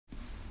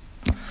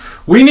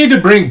We need to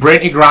bring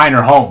Brittney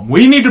Griner home.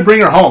 We need to bring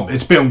her home.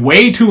 It's been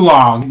way too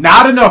long.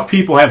 Not enough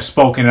people have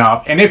spoken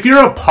up. And if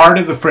you're a part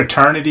of the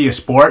fraternity of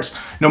sports,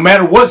 no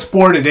matter what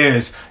sport it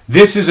is,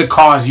 this is a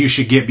cause you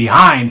should get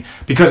behind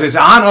because it's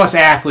on us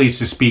athletes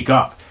to speak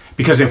up.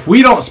 Because if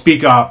we don't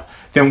speak up,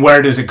 then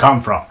where does it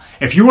come from?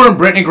 If you were in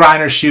Brittney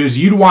Griner's shoes,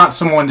 you'd want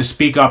someone to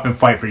speak up and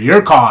fight for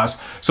your cause.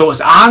 So it's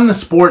on the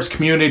sports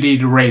community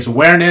to raise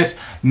awareness,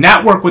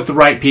 network with the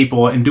right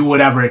people, and do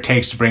whatever it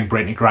takes to bring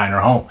Brittney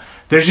Griner home.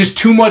 There's just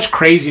too much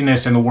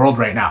craziness in the world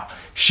right now.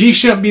 She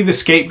shouldn't be the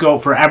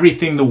scapegoat for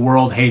everything the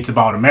world hates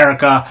about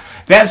America.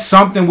 That's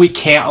something we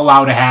can't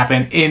allow to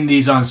happen in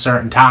these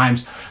uncertain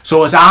times.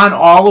 So it's on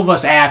all of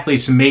us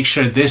athletes to make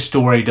sure this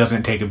story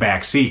doesn't take a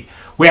back seat.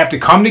 We have to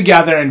come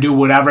together and do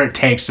whatever it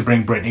takes to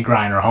bring Brittney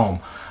Griner home.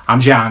 I'm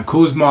John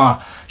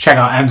Kuzma. Check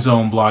out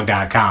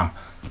endzonblog.com.